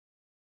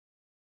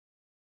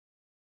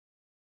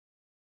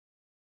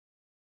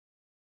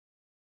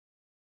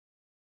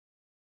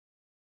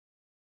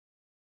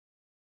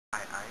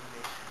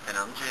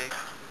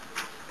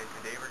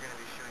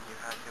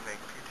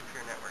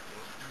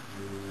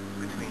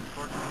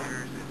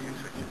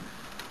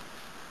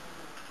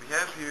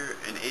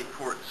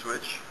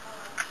switch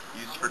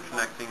used for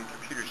connecting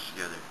computers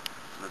together.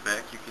 On the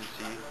back you can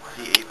see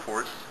the 8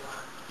 ports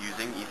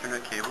using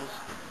Ethernet cables.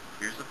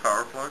 Here's the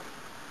power plug,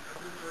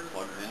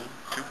 plugged in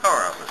to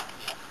power outlet.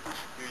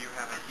 Here you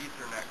have an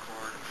Ethernet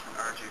cord, an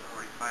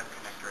RJ45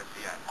 connector at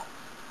the end.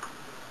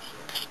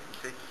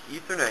 You take the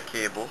Ethernet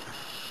cable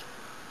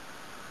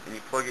and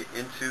you plug it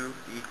into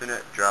the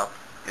Ethernet drop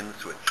in the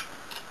switch.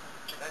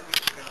 Then you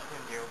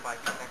continue by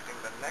connecting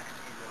the next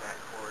Ethernet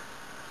cord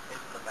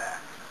into the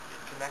back,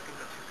 connecting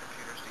the two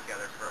computers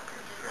together for a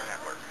peer-to-peer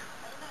network.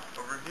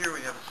 Over here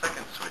we have a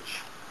second switch.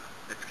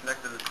 It's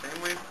connected the same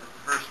way as the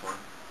first one,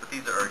 but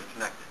these are already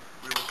connected.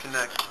 We will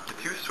connect the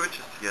two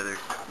switches together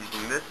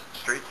using this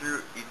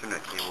straight-through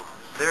Ethernet cable,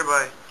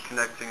 thereby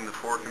connecting the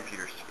 4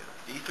 computers together.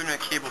 The Ethernet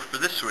cable for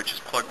this switch is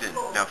plugged in.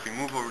 Now if we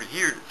move over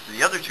here to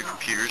the other 2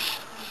 computers,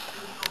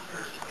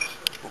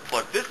 we'll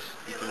plug this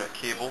Ethernet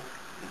cable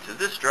into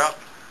this drop,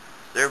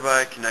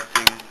 thereby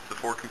connecting the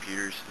 4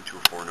 computers into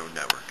a 4-node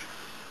network.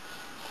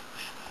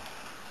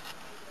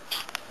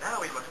 Now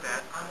we must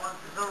add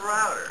the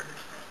router.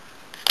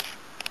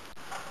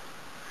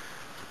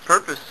 The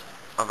purpose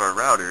of our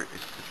router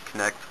is to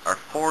connect our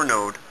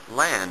 4-node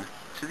LAN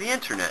to the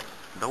internet,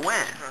 the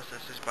WAN. The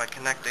process is by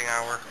connecting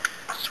our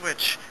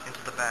switch into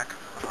the back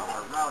of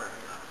our router.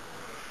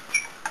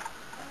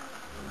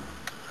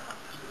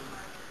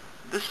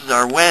 This is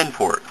our WAN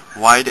port,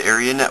 Wide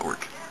Area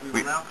Network. We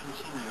will now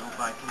continue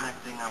by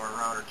connecting our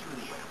router to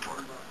the WAN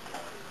port.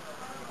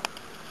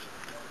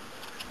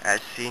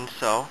 As seen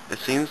so,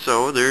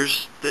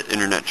 there's the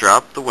internet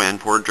drop, the WAN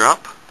port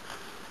drop,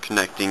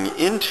 connecting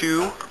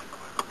into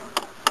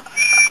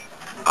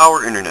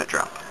our internet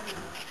drop.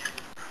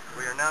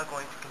 We are now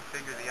going to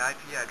configure the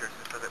IP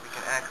addresses so that we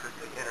can access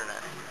the internet.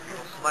 We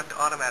will select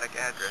automatic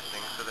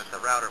addressing so that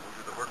the router will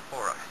do the work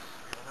for us.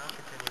 We will now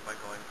continue by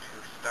going to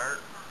Start,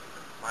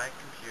 My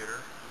Computer,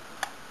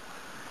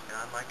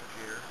 and on My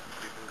Computer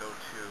you can go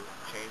to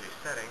Change a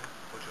Setting,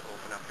 which will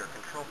open up your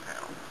control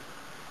panel.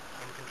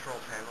 In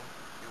Control Panel,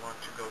 you want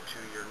to go to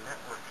your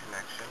network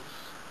connections,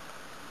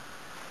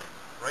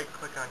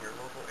 right-click on your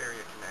local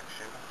area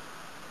connection,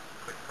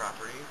 click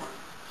Properties,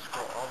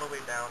 scroll all the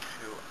way down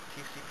to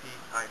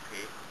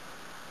TCP/IP,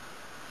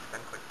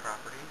 then click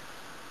Properties,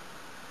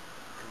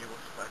 and you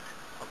will select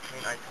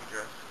Obtain IP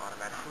address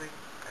automatically,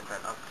 and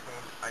then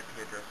Obtain IP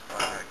address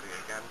automatically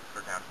again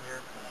for down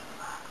here.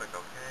 Click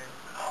OK,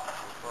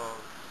 and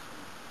close,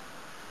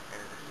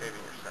 and it is saving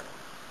your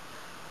settings.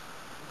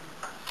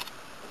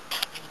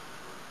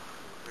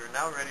 We are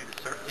now ready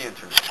to surf the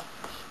internet.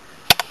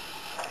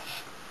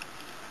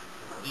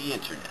 The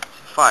internet.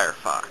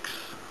 Firefox.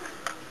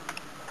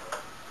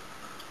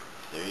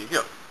 There you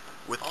go.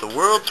 With the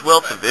world's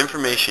wealth of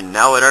information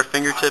now at our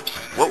fingertips,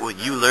 what will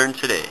you learn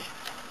today?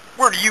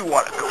 Where do you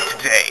want to go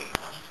today?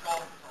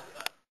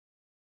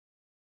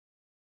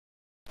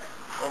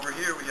 Over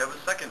here we have a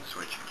second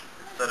switch.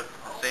 It's set up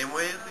the same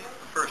way as the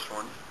first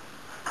one,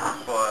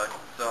 but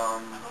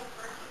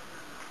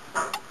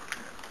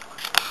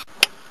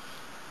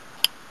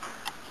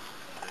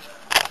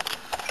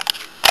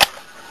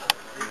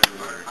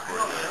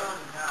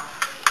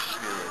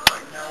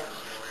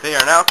they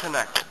are now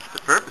connected. The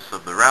purpose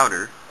of the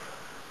router,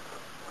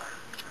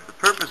 the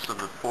purpose of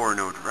the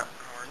 4-node router.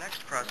 Our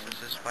next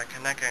process is by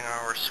connecting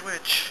our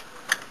switch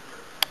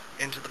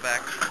into the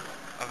back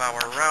of our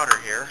router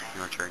here.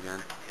 You want to try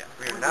again? Yeah.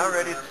 We are now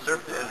ready to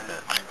surf the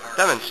internet.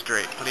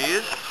 Demonstrate,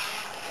 please.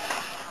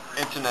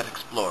 Internet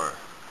Explorer.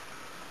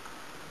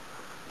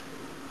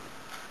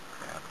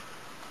 Crap.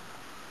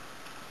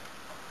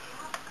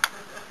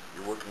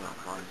 You're working on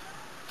fine.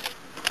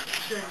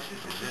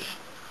 Is it?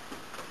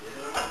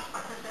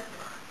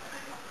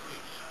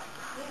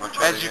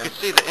 As you can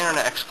see, the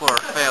Internet Explorer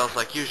fails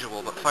like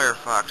usual, but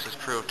Firefox has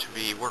proved to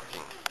be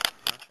working.